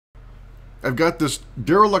I've got this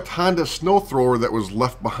Derelict Honda snow thrower that was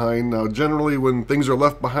left behind. Now generally when things are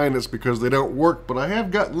left behind it's because they don't work, but I have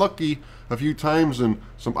gotten lucky a few times and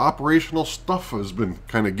some operational stuff has been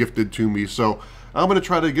kind of gifted to me. So I'm going to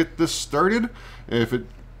try to get this started. If it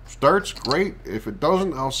starts, great. If it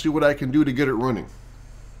doesn't, I'll see what I can do to get it running.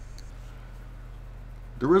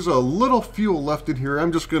 There is a little fuel left in here.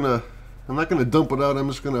 I'm not going to dump it out. I'm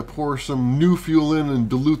just going to pour some new fuel in and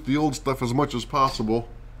dilute the old stuff as much as possible.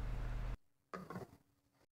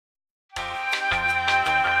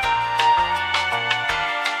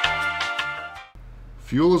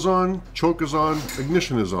 Fuel is on, choke is on,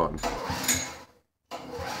 ignition is on.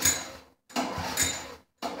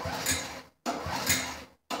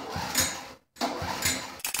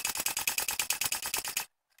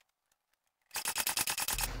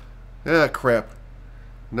 Ah, crap.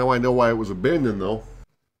 Now I know why it was abandoned, though.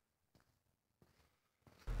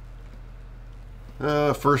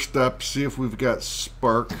 First step, see if we've got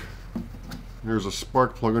spark. There's a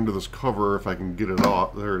spark plug under this cover if I can get it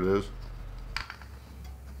off. There it is.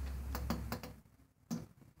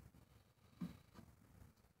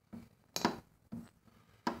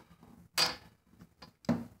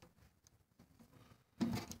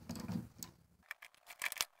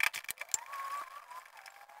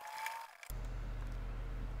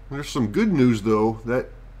 There's some good news though. That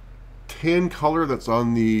tan color that's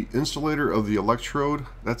on the insulator of the electrode,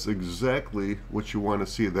 that's exactly what you want to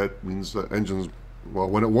see. That means the engine's, well,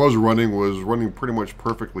 when it was running pretty much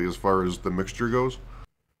perfectly as far as the mixture goes.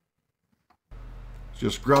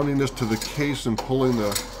 Just grounding this to the case and pulling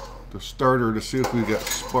the starter to see if we got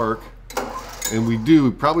spark. And we do.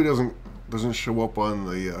 It probably doesn't show up on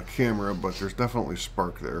the camera, but there's definitely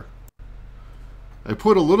spark there. I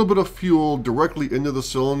put a little bit of fuel directly into the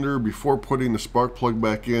cylinder before putting the spark plug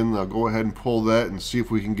back in. I'll go ahead and pull that and see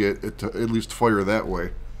if we can get it to at least fire that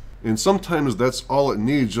way. And sometimes that's all it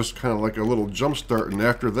needs, just kind of like a little jump start, and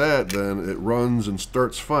after that then it runs and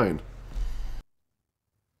starts fine.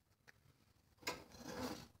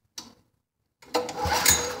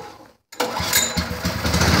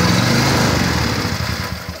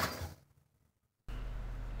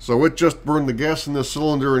 So it just burned the gas in the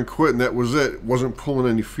cylinder and quit, and that was it. It wasn't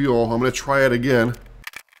pulling any fuel. I'm going to try it again.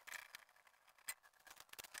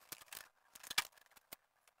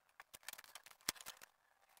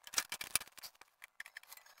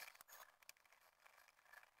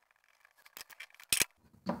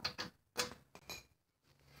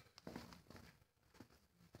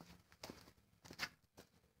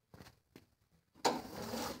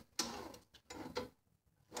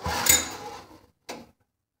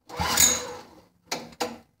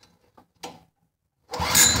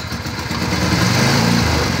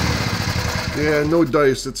 Yeah, no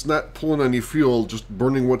dice. It's not pulling any fuel, just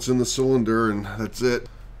burning what's in the cylinder, and that's it.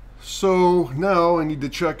 So now I need to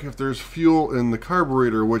check if there's fuel in the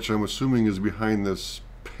carburetor, which I'm assuming is behind this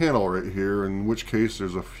panel right here, in which case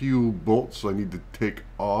there's a few bolts I need to take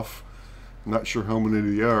off. Not sure how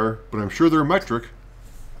many they are, but I'm sure they're metric.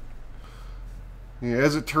 Yeah,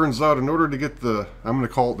 as it turns out, in order to get the, I'm going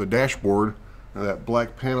to call it the dashboard, that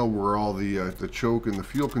black panel where all the choke and the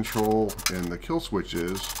fuel control and the kill switch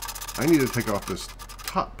is, I need to take off this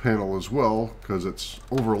top panel as well because it's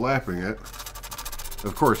overlapping it.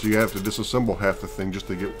 Of course, you have to disassemble half the thing just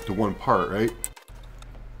to get to one part, right?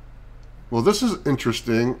 Well, this is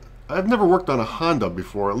interesting. I've never worked on a Honda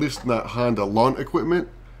before, at least not Honda lawn equipment,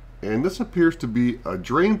 and this appears to be a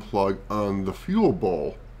drain plug on the fuel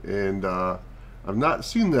bowl, and I've not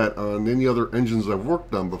seen that on any other engines I've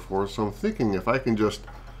worked on before, so I'm thinking if I can just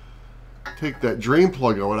take that drain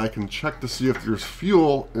plug out, I can check to see if there's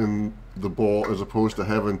fuel in the bowl as opposed to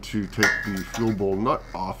having to take the fuel bowl nut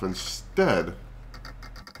off instead.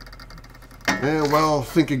 And well,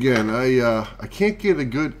 think again. I can't get a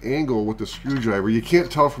good angle with the screwdriver. You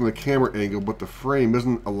can't tell from the camera angle, but the frame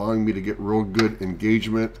isn't allowing me to get real good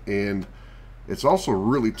engagement, and it's also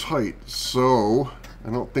really tight, so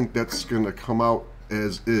I don't think that's going to come out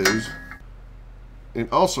as is. And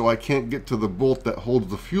also, I can't get to the bolt that holds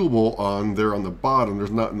the fuel bowl on there on the bottom. There's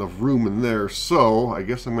not enough room in there, so I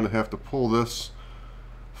guess I'm going to have to pull this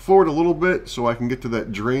forward a little bit so I can get to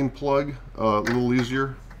that drain plug a little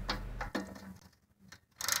easier.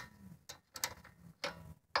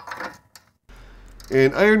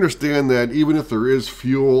 And I understand that even if there is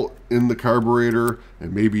fuel in the carburetor,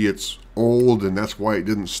 and maybe it's old and that's why it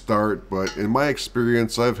didn't start, but in my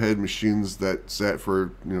experience, I've had machines that sat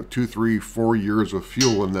for 2, 3, 4 years with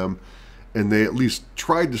fuel in them, and they at least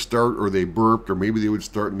tried to start, or they burped, or maybe they would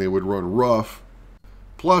start and they would run rough.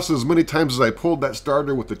 Plus, as many times as I pulled that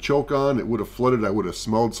starter with the choke on, it would have flooded, I would have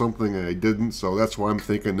smelled something, and I didn't, so that's why I'm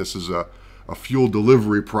thinking this is a a fuel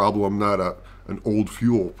delivery problem, not an old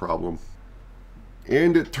fuel problem.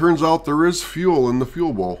 And it turns out there is fuel in the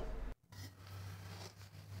fuel bowl.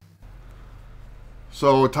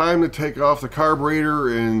 So time to take off the carburetor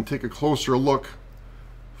and take a closer look.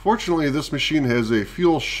 Fortunately, this machine has a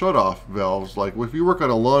fuel shutoff valve. Like if you work on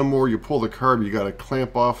a lawnmower, you pull the carb, you got to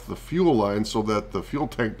clamp off the fuel line so that the fuel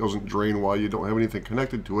tank doesn't drain while you don't have anything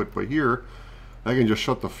connected to it. But here, I can just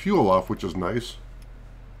shut the fuel off, which is nice.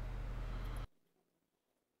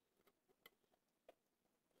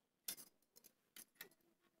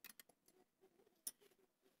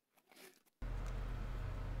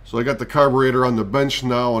 So I got the carburetor on the bench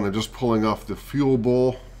now, and I'm just pulling off the fuel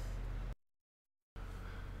bowl.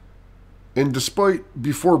 And despite,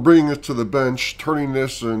 before bringing it to the bench, turning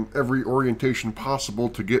this in every orientation possible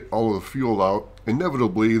to get all of the fuel out,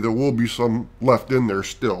 inevitably there will be some left in there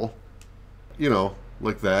still. You know,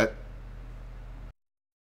 like that.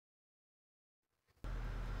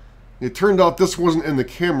 It turned out this wasn't in the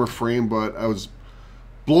camera frame, but I was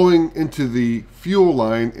blowing into the fuel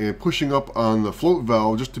line and pushing up on the float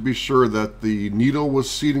valve just to be sure that the needle was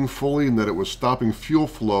seating fully and that it was stopping fuel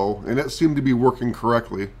flow, and it seemed to be working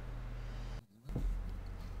correctly.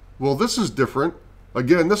 Well, this is different.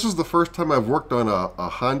 Again, this is the first time I've worked on a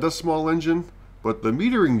Honda small engine, but the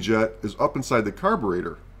metering jet is up inside the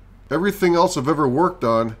carburetor. Everything else I've ever worked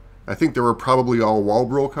on, I think they were probably all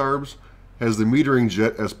Walbro carbs, has the metering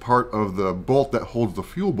jet as part of the bolt that holds the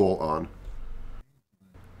fuel bowl on.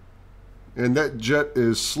 And that jet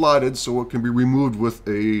is slotted so it can be removed with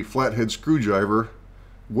a flathead screwdriver.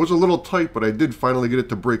 It was a little tight, but I did finally get it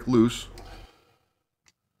to break loose.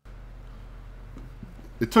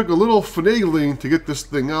 It took a little finagling to get this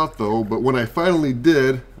thing out though, but when I finally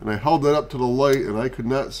did, and I held it up to the light, and I could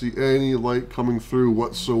not see any light coming through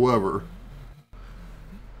whatsoever.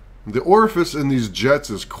 The orifice in these jets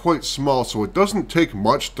is quite small, so it doesn't take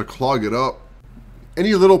much to clog it up.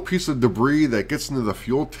 Any little piece of debris that gets into the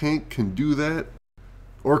fuel tank can do that.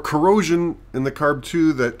 Or corrosion in the carb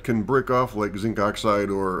too that can break off, like zinc oxide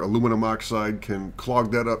or aluminum oxide, can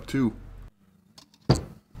clog that up too.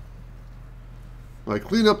 I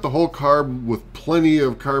clean up the whole carb with plenty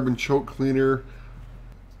of carbon choke cleaner,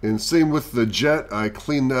 and same with the jet. I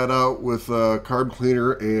clean that out with carb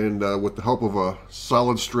cleaner and with the help of a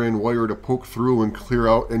solid strand wire to poke through and clear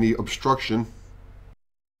out any obstruction.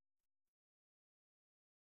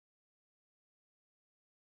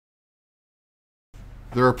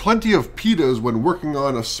 There are plenty of PETAs when working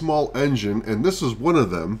on a small engine, and this is one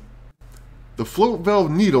of them. The float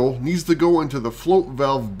valve needle needs to go into the float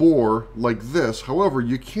valve bore like this. However,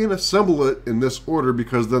 you can't assemble it in this order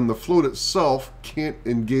because then the float itself can't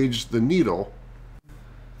engage the needle.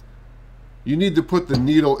 You need to put the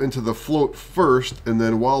needle into the float first, and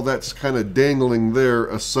then while that's kind of dangling there,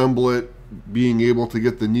 assemble it, being able to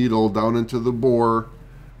get the needle down into the bore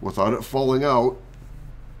without it falling out.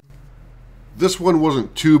 This one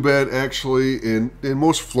wasn't too bad actually, and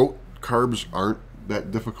most float carbs aren't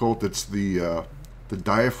that difficult. It's the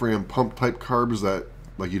diaphragm pump type carbs that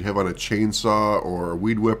like you'd have on a chainsaw or a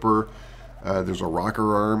weed whipper. There's a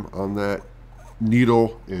rocker arm on that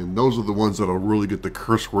needle, and those are the ones that'll really get the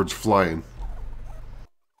curse words flying.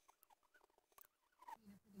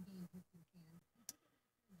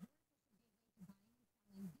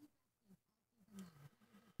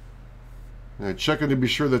 Checking to be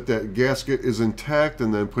sure that that gasket is intact,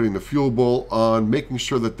 and then putting the fuel bowl on, making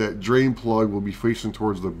sure that that drain plug will be facing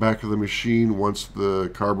towards the back of the machine once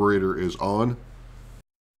the carburetor is on.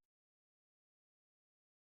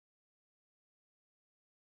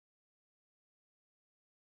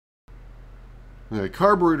 The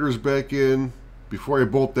carburetor is back in. Before I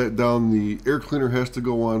bolt that down, the air cleaner has to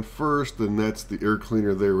go on first, and that's the air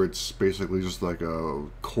cleaner there. It's basically just like a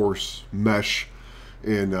coarse mesh.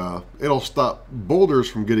 And it'll stop boulders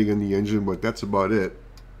from getting in the engine, but that's about it.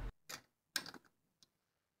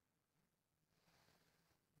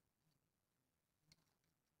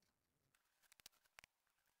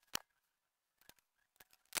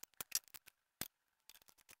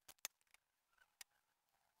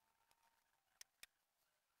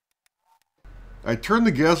 I turned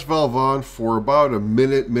the gas valve on for about a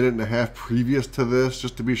minute and a half previous to this,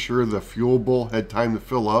 just to be sure the fuel bowl had time to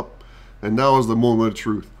fill up. And now is the moment of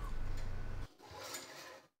truth.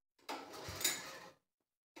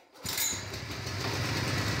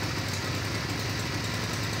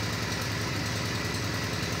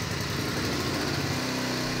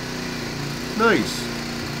 Nice.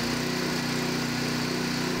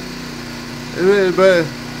 But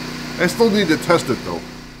I still need to test it though.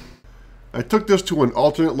 I took this to an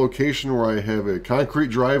alternate location where I have a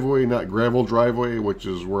concrete driveway, not gravel driveway, which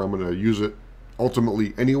is where I'm going to use it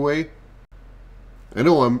ultimately anyway. I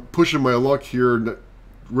know I'm pushing my luck here,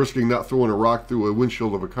 risking not throwing a rock through a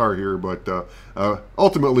windshield of a car here, but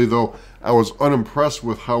ultimately though, I was unimpressed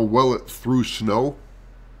with how well it threw snow.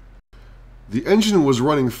 The engine was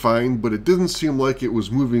running fine, but it didn't seem like it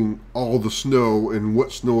was moving all the snow, and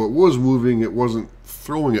what snow it was moving, it wasn't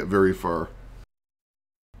throwing it very far.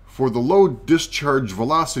 For the low discharge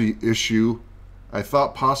velocity issue, I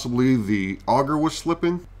thought possibly the auger was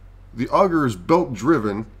slipping. The auger is belt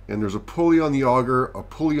driven, and there's a pulley on the auger, a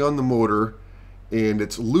pulley on the motor, and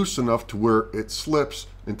it's loose enough to where it slips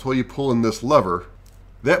until you pull in this lever.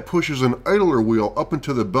 That pushes an idler wheel up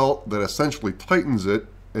into the belt that essentially tightens it,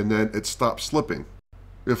 and then it stops slipping.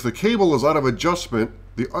 If the cable is out of adjustment,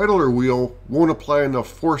 the idler wheel won't apply enough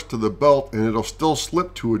force to the belt and it'll still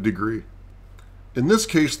slip to a degree. In this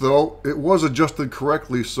case though, it was adjusted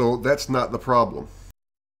correctly, so that's not the problem.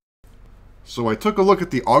 So I took a look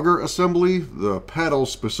at the auger assembly, the paddles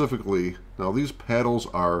specifically. Now these paddles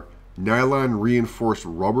are nylon reinforced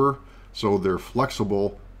rubber, so they're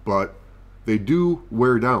flexible, but they do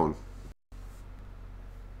wear down.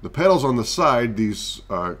 The paddles on the side, these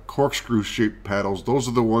corkscrew shaped paddles, those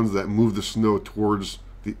are the ones that move the snow towards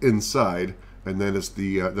the inside, and then it's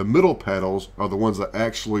the middle paddles are the ones that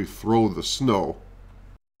actually throw the snow.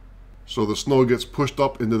 So the snow gets pushed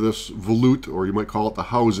up into this volute, or you might call it the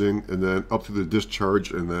housing, and then up to the discharge,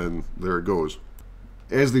 and then there it goes.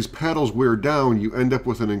 As these paddles wear down, you end up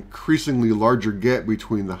with an increasingly larger gap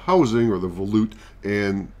between the housing, or the volute,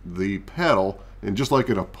 and the paddle. And just like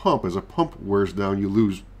in a pump, as a pump wears down, you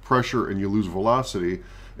lose pressure and you lose velocity.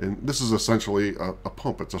 And this is essentially a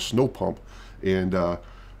pump. It's a snow pump. And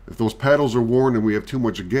if those paddles are worn and we have too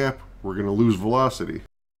much gap, we're going to lose velocity.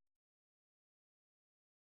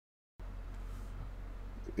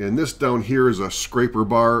 And this down here is a scraper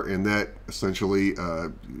bar, and that essentially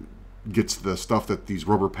gets the stuff that these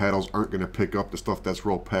rubber paddles aren't going to pick up, the stuff that's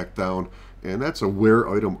real packed down. And that's a wear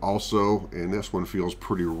item also, and this one feels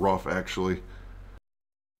pretty rough actually.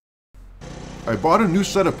 I bought a new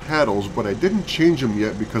set of paddles, but I didn't change them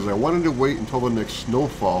yet because I wanted to wait until the next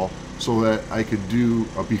snowfall so that I could do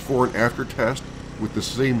a before and after test with the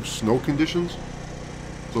same snow conditions.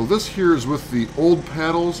 So this here is with the old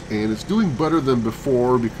paddles, and it's doing better than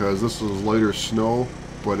before because this is lighter snow,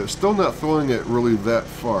 but it's still not throwing it really that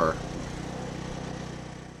far.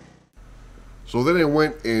 So then I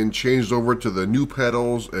went and changed over to the new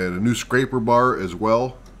paddles and a new scraper bar as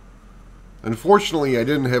well. Unfortunately, I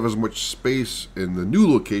didn't have as much space in the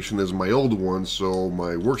new location as my old one, so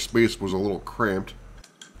my workspace was a little cramped.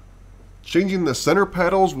 Changing the center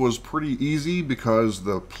paddles was pretty easy because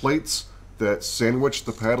the plates that sandwich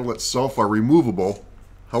the paddle itself are removable.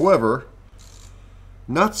 However,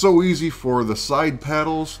 not so easy for the side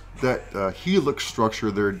paddles. That helix structure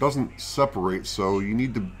there doesn't separate, so you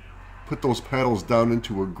need to put those paddles down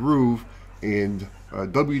into a groove, and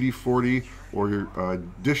WD-40 or your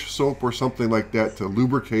dish soap or something like that to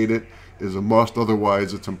lubricate it is a must.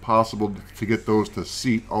 Otherwise it's impossible to get those to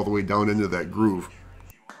seat all the way down into that groove.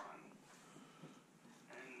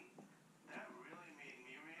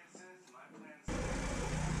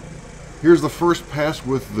 Here's the first pass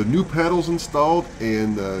with the new paddles installed,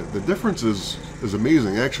 and the difference is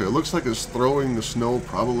amazing. Actually, it looks like it's throwing the snow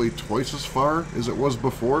probably twice as far as it was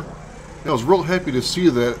before. I was real happy to see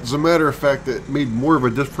that. As a matter of fact, it made more of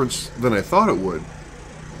a difference than I thought it would.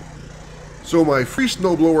 So my free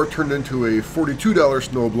snowblower turned into a $42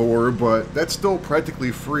 snowblower, but that's still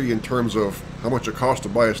practically free in terms of how much it costs to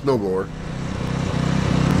buy a snowblower.